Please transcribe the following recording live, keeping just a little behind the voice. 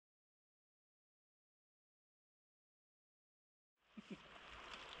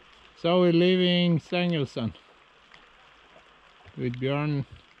So we're leaving Stengelsen with Björn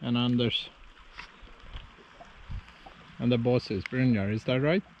and Anders. And the boss is Brynjar, is that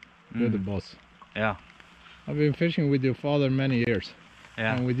right? You're the boss. Yeah. I've been fishing with your father many years.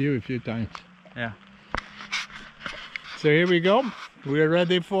 Yeah. And with you a few times. Yeah. So here we go. We're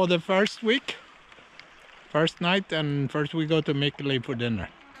ready for the first week. First night, and first we go to Mikaels for dinner.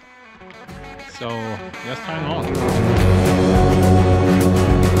 So just hang on.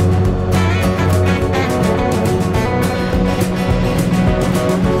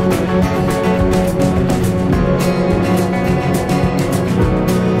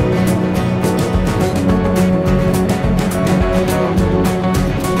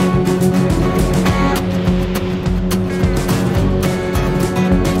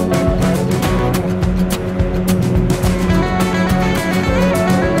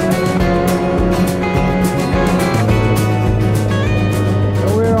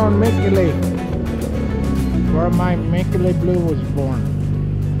 Where my Mikaels Blue was born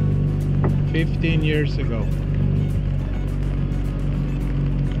 15 years ago.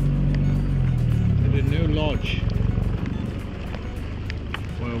 To the new lodge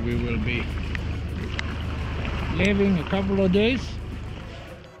where we will be living a couple of days,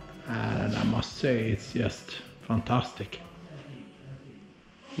 and I must say it's just fantastic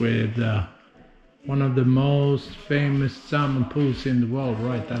with one of the most famous salmon pools in the world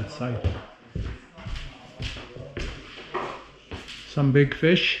right outside. Some big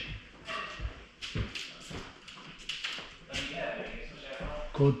fish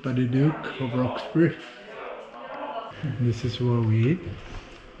caught by the Duke of Roxbury. This is where we eat.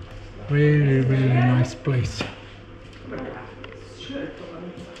 Really, really nice place.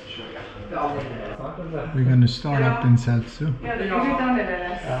 We're gonna start up in Seltzu, and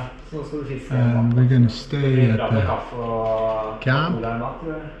we're gonna stay at the camp.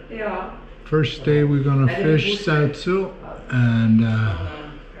 First day we're gonna fish Seltzu, and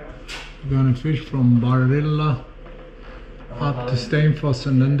we're gonna fish from Barilla up to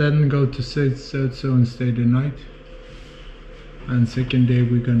Steinfossen, and then go to Seltzu and stay the night. And second day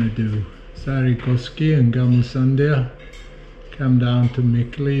we're gonna do Sarikoski and Gammelsandia, come down to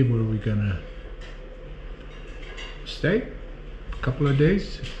Mikaels where we're gonna stay a couple of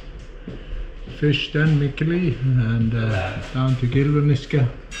days, fish then Mikaels, and down to Gilveniska,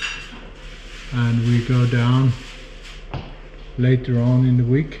 and we go down later on in the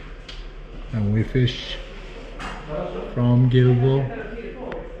week and we fish from Gilbo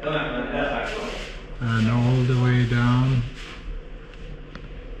and all the way down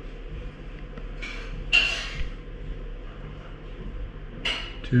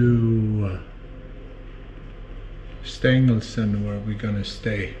to Stengelsen where we're gonna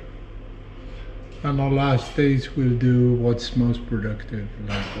stay. And our last days we'll do what's most productive,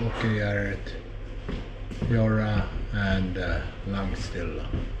 like Åkejäret, Jora and Langstilla.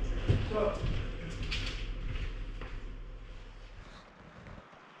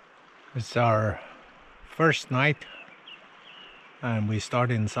 It's our first night and we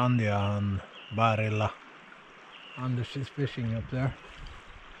start in Sandia on Barilla. Anders is fishing up there.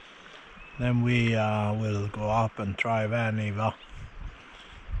 Then we will go up and try Vaniva,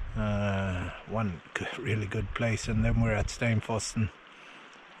 one really good place, and then we're at Steinfossen,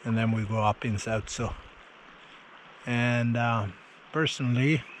 and then we go up in Seltzu. And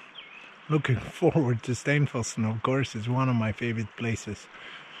personally, looking forward to Steinfossen, of course, is one of my favorite places.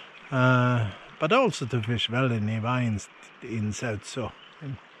 But also to fish Vaniva in Seltzu.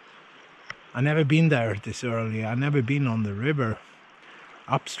 I've never been there this early. I've never been on the river,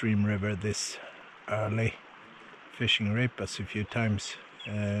 upstream river, this early, fishing ripas a few times,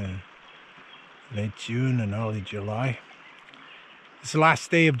 late June and early July. It's the last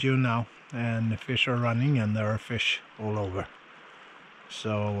day of June now, and the fish are running and there are fish all over.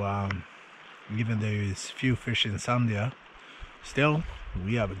 So even though there's few fish in Sandia, still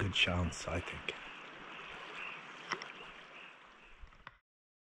we have a good chance, I think.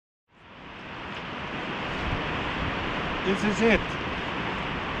 This is it.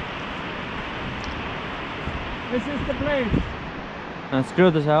 This is the place. Den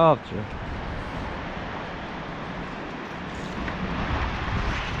skrudde sig av, tror jag.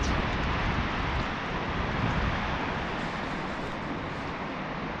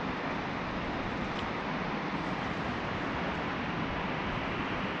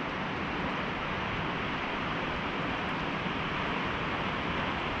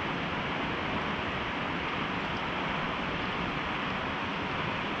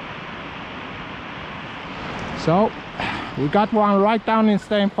 So we got one right down in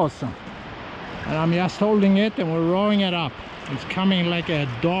Steinfossen, and I'm just holding it and we're rowing it up. It's coming like a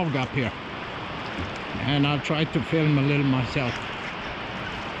dog up here. And I'll try to film a little myself.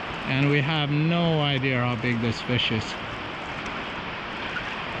 And we have no idea how big this fish is.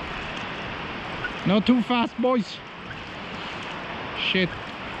 Not too fast, boys. Shit.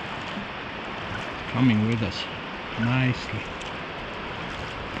 It's coming with us nicely.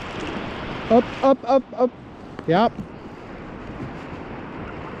 Upp, upp, upp, upp. Yep.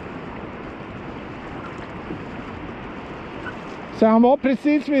 Så han var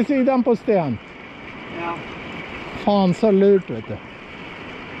precis vid sidan på sten. Ja. Fan så lurt, vet du.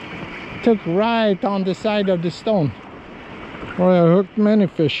 Took right on the side of the stone. Where I hooked many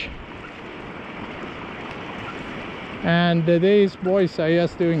fish. And these boys are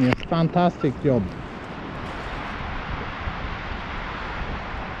just doing a fantastic job.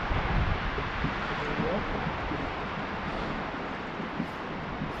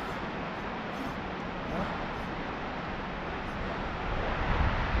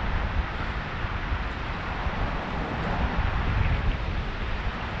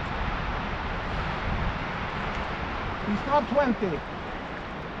 He's not 20.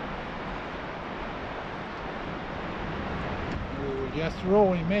 We will just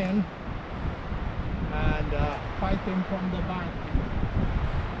row him in and fight him from the bank.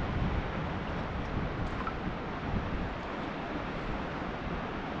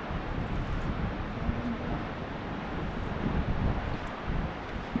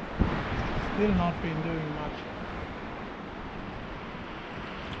 Still not been doing much.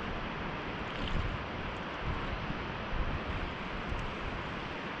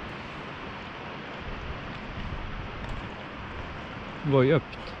 Går ju upp.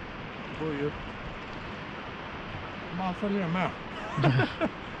 Går ju upp. Man följer med.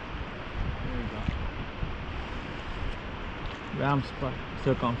 Ramspar.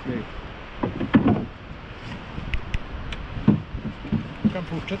 Söka om flyg. Du kan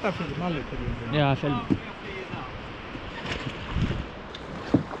fortsätta filma lite. Ja, film.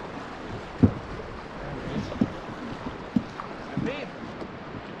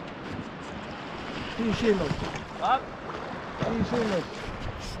 10 kilo. Va? 10 kilo.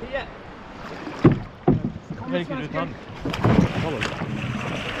 10. Vilken du tar?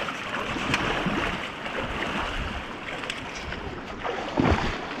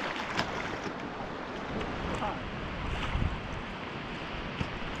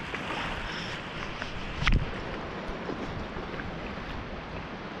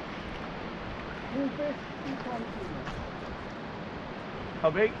 How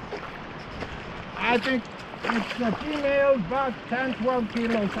big? I think it's a female, about 10-12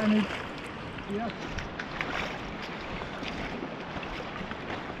 kilos, and it's, yes.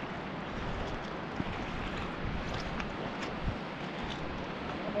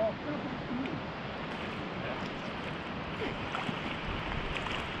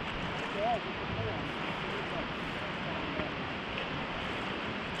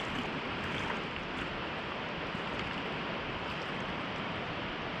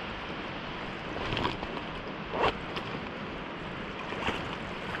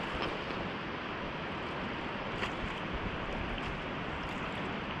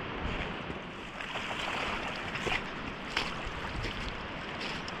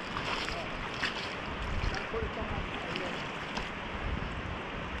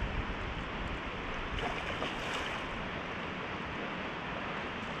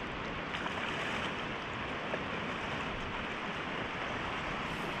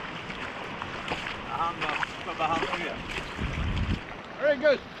 Very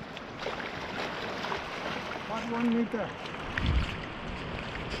good. 1 meter.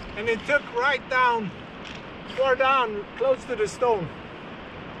 And it took right down, far down, close to the stone.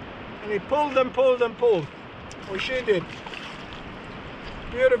 And he pulled and pulled and pulled. Or she did.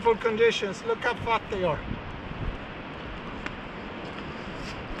 Beautiful conditions. Look how fat they are.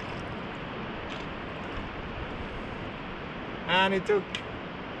 And it took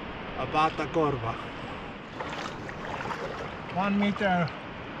about a corva. 1 meter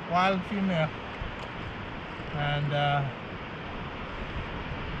wild female. And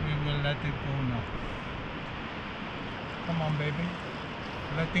we will let it go now. Come on, baby.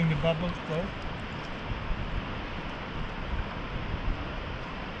 Letting the bubbles go.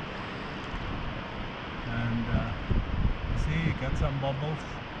 And see, you got some bubbles.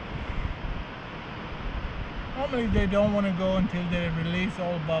 Normally they don't want to go until they release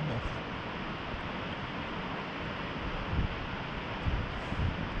all bubbles.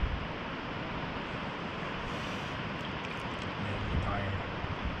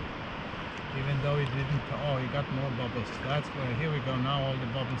 Even though he didn't, oh, he got more bubbles. That's where, here we go, now all the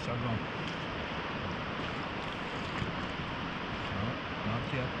bubbles are gone.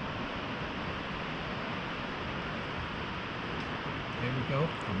 not yet. Here we go.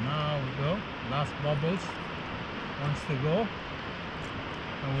 And now we go. Last bubbles wants to go,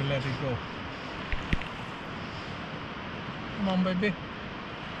 and we let it go. Come on, baby.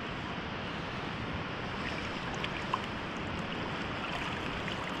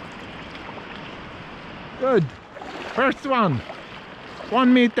 Good. First one.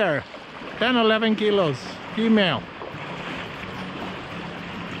 1 meter. 10-11 kilos. Female.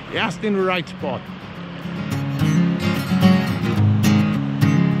 Just in the right spot.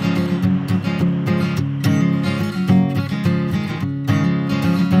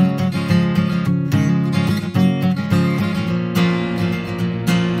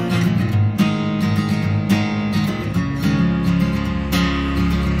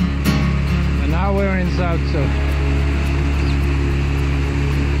 So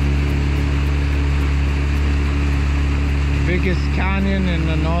biggest canyon in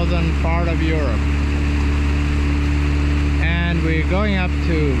the northern part of Europe, and we're going up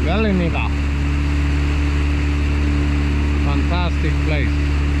to Veliniva. Fantastic place.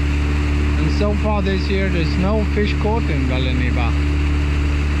 And so far this year there's no fish caught in Veliniva,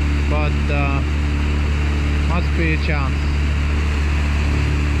 but must be a chance.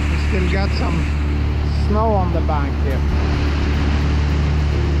 We still got some snow on the bank here.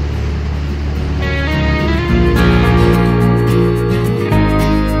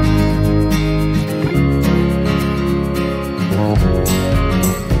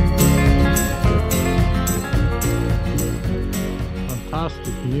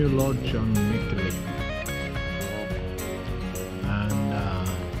 Fantastic new lodge on Mikaels. And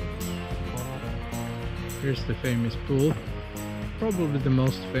here's the famous pool, probably the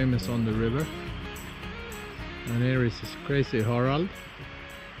most famous on the river. And here is this crazy Harald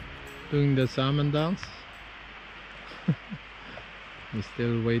doing the salmon dance. He's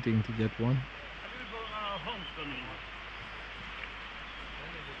still waiting to get one.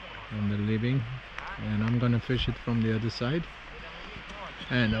 And they're leaving, and I'm gonna fish it from the other side.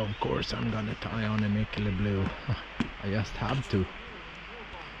 And of course I'm gonna tie on a Mikaels blue. I just have to.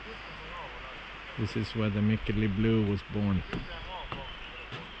 This is where the Mikaels blue was born.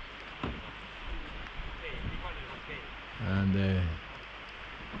 And the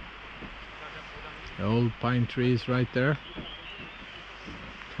old pine trees right there.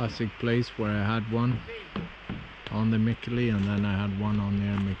 Classic place where I had one on the Mikaels, and then I had one on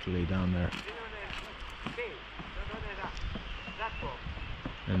near Mikaels down there.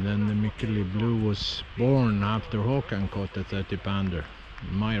 And then the Mikaels blue was born after Håkan caught the 30 pounder.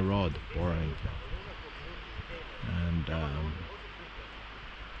 My rod boring. And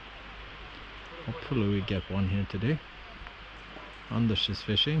hopefully we get one here today. Anders is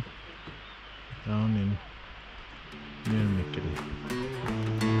fishing down in near Mikaels.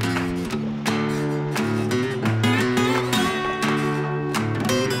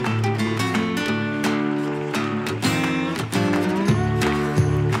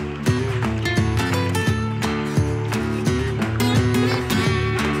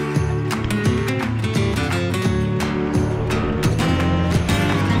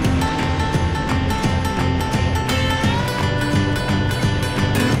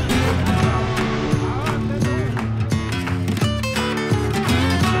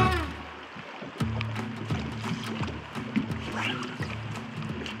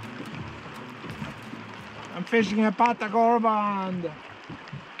 Fishing a Patagorba and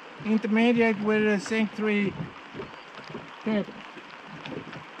intermediate with a sink 3 tip.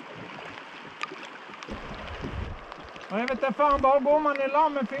 Och jag vet inte fan, var går man i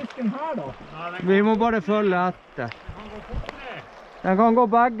land med fisken här då? Vi må bara följa efter. Den kan gå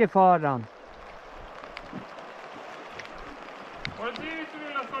bagge faran. Och det är inte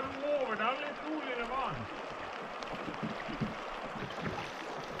vill ska du över, det är lite roligare vann.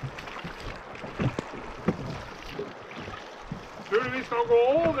 Tror du vi ska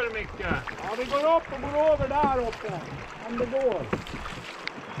gå över mycket? Ja, vi går upp och går över där uppe. Om det går.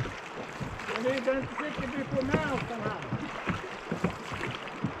 Men vi kan inte säkert vi får med oss den här.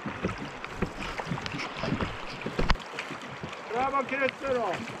 Pröva kryssor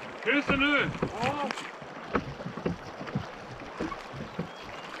då. Kryssor nu? Ja.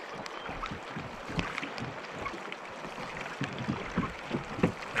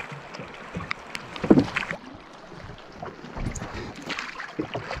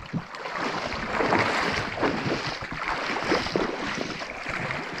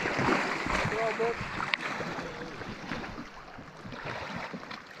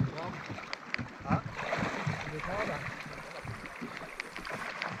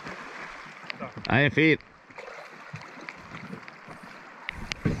 Nej, fin.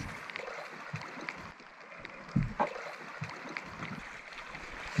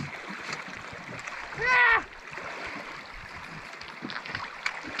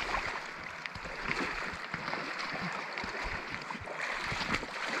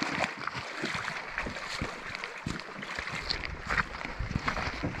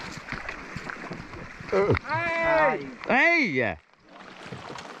 Hey!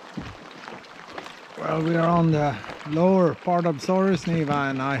 Well, we are on the lower part of Soresniva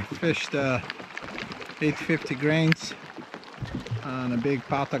and I fished 850 grains on a big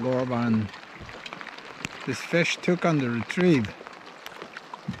patagorba, and this fish took on the retrieve.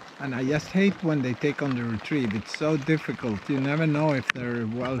 And I just hate when they take on the retrieve. It's so difficult. You never know if they're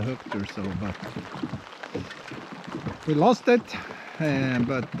well hooked or so. But we lost it,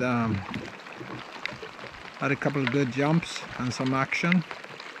 but had a couple of good jumps and some action.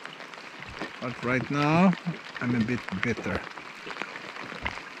 But right now I'm a bit bitter.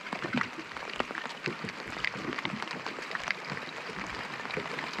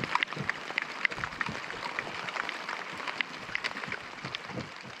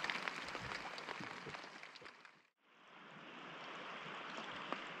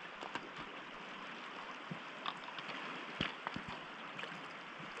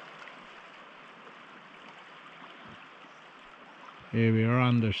 Here we are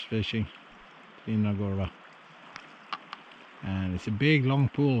Anders fishing in Nagorva, and it's a big long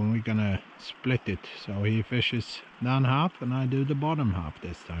pool and we're gonna split it, so he fishes down half and I do the bottom half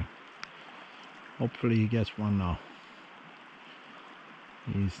this time. Hopefully he gets one now.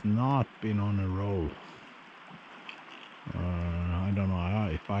 He's not been on a roll. I don't know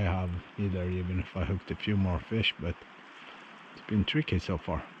if I have either, even if I hooked a few more fish, but it's been tricky so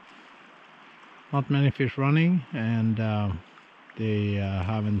far. Not many fish running, and they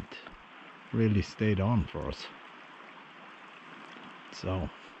haven't really stayed on for us. So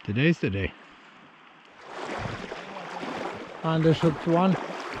today's the day. Anders hooked one,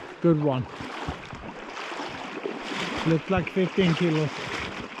 good one. Looks like 15 kilos.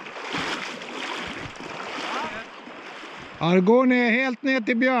 Ja, gå ner, helt ner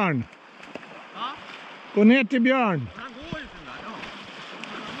till Björn. Ja? Gå ner till Björn. Han går ju den där, ja.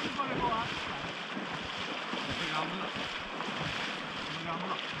 Nu får det gå allt. Det är gamla.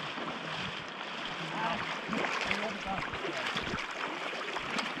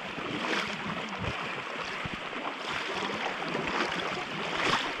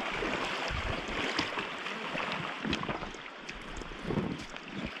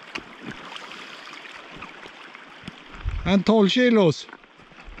 And 12 kilos.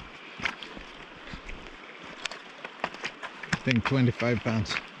 I think 25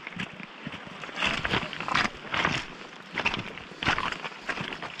 pounds.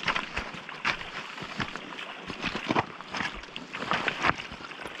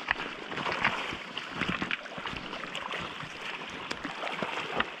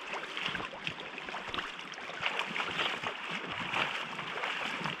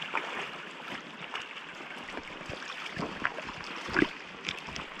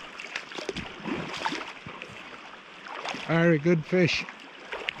 Very good fish.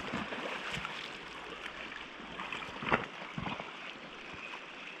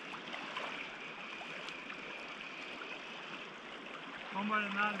 Kom bara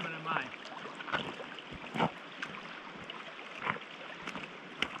närmare mig.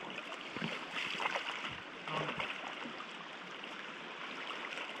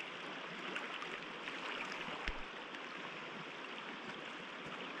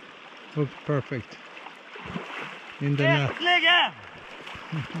 Looked perfect. In the net.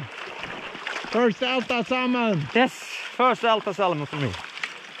 First Alta salmon. Yes, first Alta salmon for me.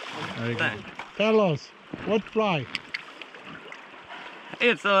 Very good. Tell us, what fly?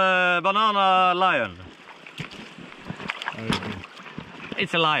 It's a banana lion. Very good.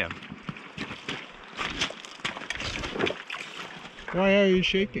 It's a lion. Why are you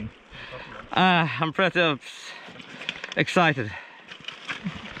shaking? I'm pretty excited.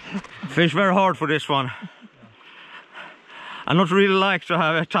 Fish very hard for this one. I not really like to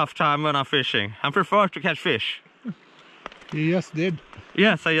have a tough time when I'm fishing. I prefer to catch fish. You just did.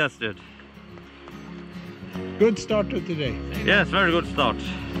 Yes, I just did. Good start to today. Yes, very good start.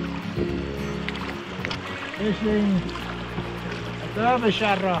 Fishing at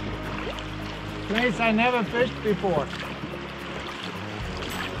Överkärra, place I never fished before.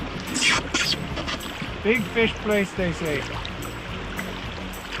 Big fish place, they say.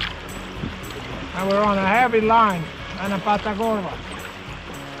 And we're on a heavy line and a patagorba.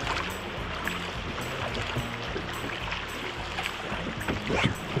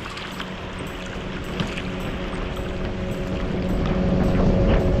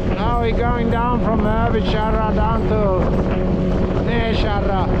 Now we're going down from Överkärra down to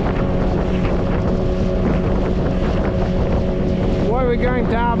Nerkärra, where we're going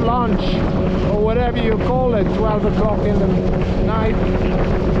to have lunch, or whatever you call it, 12 o'clock in the night.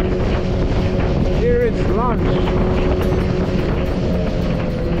 Here it's lunch.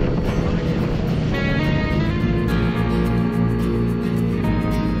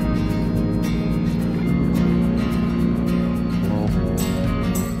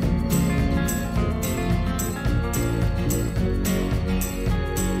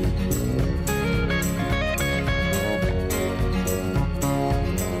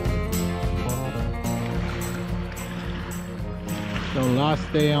 So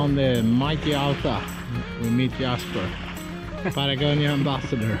last day on the mighty Alta, we meet Jasper, Patagonia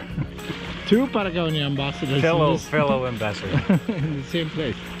ambassador. Two Patagonia ambassadors. Fellow ambassador. In the same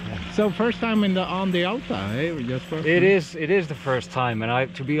place. Yeah. So first time on the Alta, eh, Jasper? It is the first time,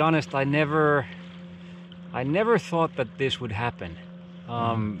 and to be honest, I never thought that this would happen.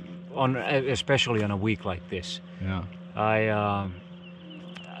 Especially on a week like this. Yeah.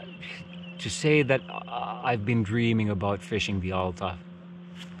 To say that I've been dreaming about fishing the Alta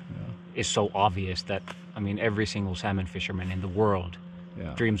is so obvious that, I mean, every single salmon fisherman in the world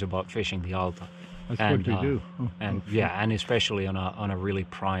dreams about fishing the Alta. That's what we do. And especially on a really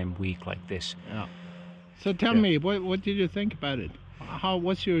prime week like this. Yeah. So tell me, what did you think about it?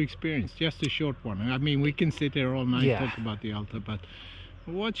 What's your experience? Just a short one. I mean, we can sit here all night talk about the Alta, but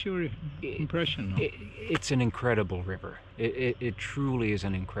what's your impression? It's an incredible river. It truly is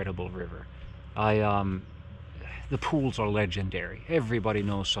an incredible river. The pools are legendary. Everybody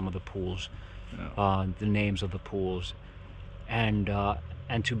knows some of the pools, the names of the pools, and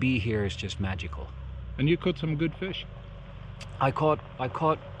to be here is just magical. And you caught some good fish. I caught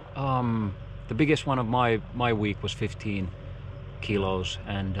the biggest one of my week was 15 kilos,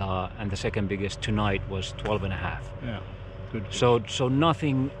 and the second biggest tonight was 12 and a half. Yeah. Good fish. So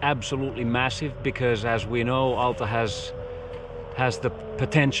nothing absolutely massive, because as we know, Alta has the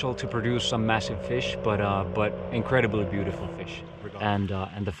potential to produce some massive fish, but incredibly beautiful fish. And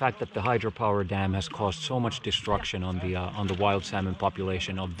the fact that the hydropower dam has caused so much destruction on the wild salmon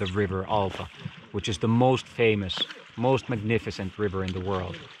population of the river Alta, which is the most famous, most magnificent river in the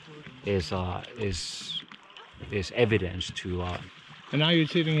world, is evidence to. And now you're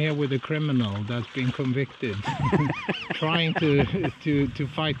sitting here with a criminal that's been convicted, trying to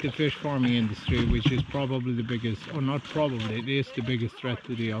fight the fish farming industry, which is probably the biggest, or not probably, it is the biggest threat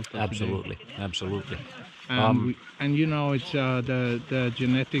to the Alta. Absolutely, today. absolutely. And you know, it's the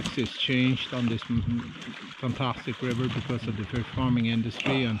genetics is changed on this fantastic river because of the fish farming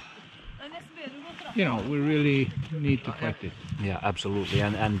industry, and you know, we really need to fight it. Yeah, absolutely.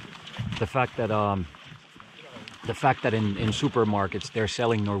 And the fact that in supermarkets they're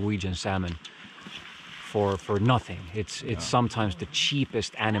selling Norwegian salmon for nothing. It's sometimes the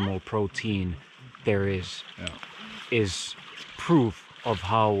cheapest animal protein there is proof of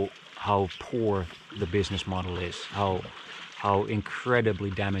how poor the business model is, how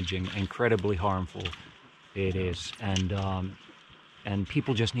incredibly damaging, incredibly harmful it is, and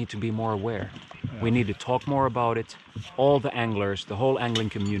people just need to be more aware. We need to talk more about it. All the anglers, the whole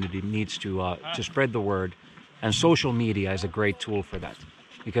angling community needs to spread the word. And social media is a great tool for that,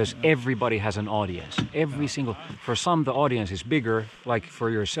 because everybody has an audience. Every single, for some the audience is bigger, like for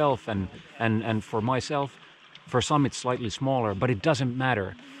yourself and for myself. For some it's slightly smaller, but it doesn't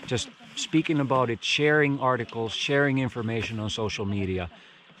matter. Just speaking about it, sharing articles, sharing information on social media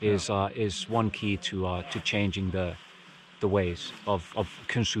is one key to changing the ways of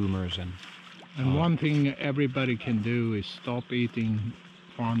consumers. And one thing everybody can do is stop eating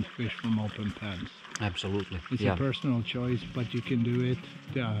farmed fish from open pens. Absolutely. It's a personal choice, but you can do it,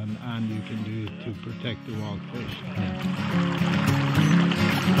 and you can do it to protect the wild fish.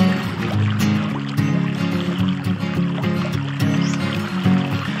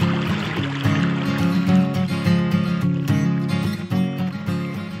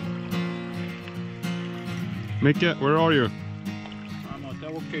 Micke, where are you? I'm at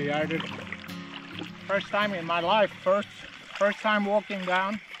Alta. First time in my life, first time walking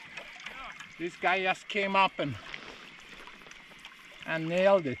down. This guy just came up and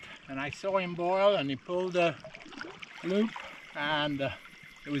nailed it, and I saw him boil, and he pulled the loop, and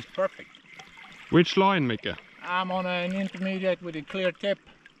it was perfect. Which line, Micke? I'm on an intermediate with a clear tip,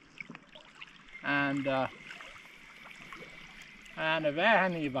 and a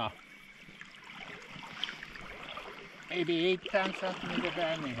vähniva, maybe 8-10 centimeter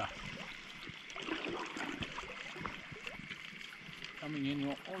vähniva. Coming in,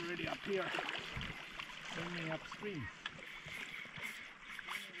 you're already up here, swimming upstream.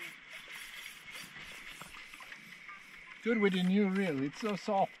 Good with the new reel, it's so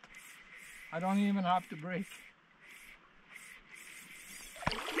soft. I don't even have to brake.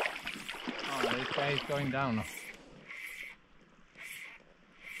 Oh, this guy is going down now.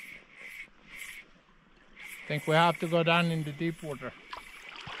 Think we have to go down in the deep water.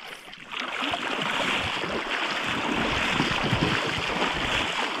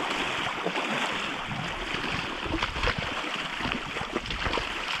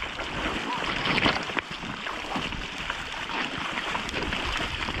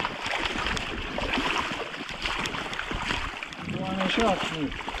 Shot nu.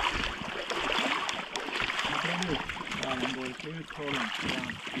 den går inte ut så långt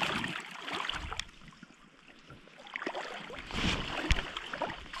fram.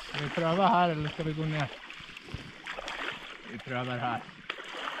 Ska vi pröva här eller ska vi gå ner? Vi prövar här.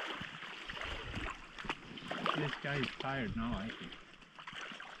 This guy is tired now, I think.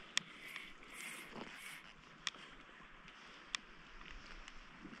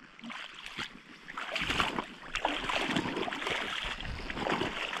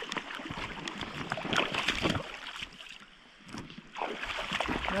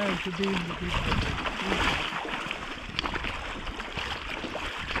 Yeah, it should be in the picture.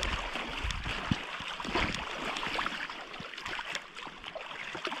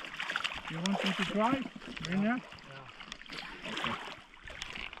 You want me to try? Bring it? Yeah. Okay.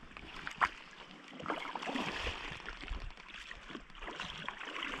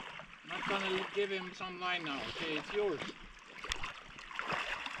 I'm not gonna give him some line now. Okay, it's yours.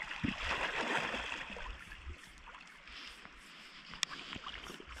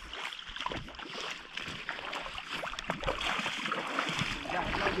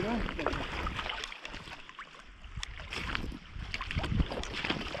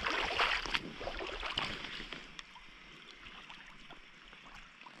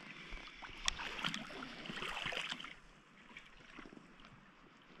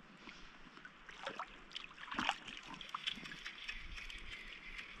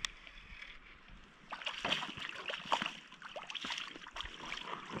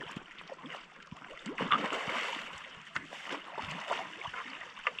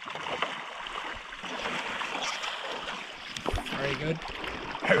 Very good,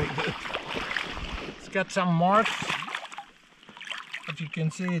 very good. It's got some marks, but you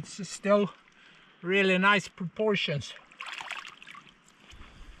can see it's still really nice proportions.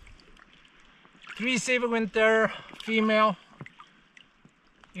 3 silver winter female,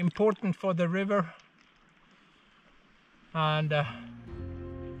 important for the river, and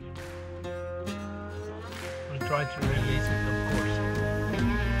we'll try to release it, of course.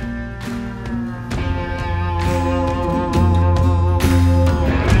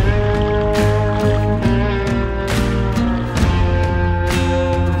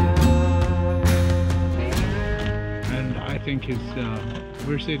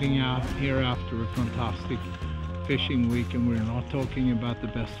 We're sitting out here after a fantastic fishing week, and we're not talking about the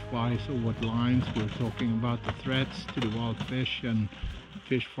best flies or what lines. We're talking about the threats to the wild fish and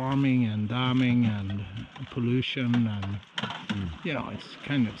fish farming and damming and pollution, and you know, it's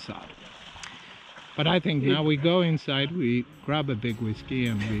kind of sad. But I think now we go inside, we grab a big whiskey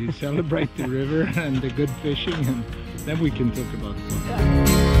and we celebrate the river and the good fishing, and then we can talk about it.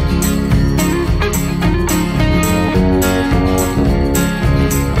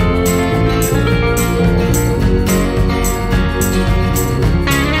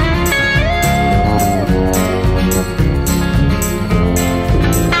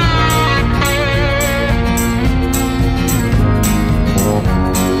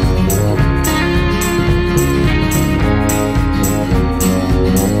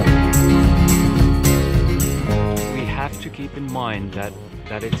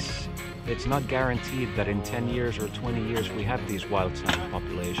 That it's not guaranteed that in 10 years or 20 years we have these wild salmon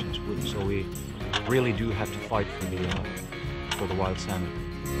populations, so we really do have to fight for the wild salmon.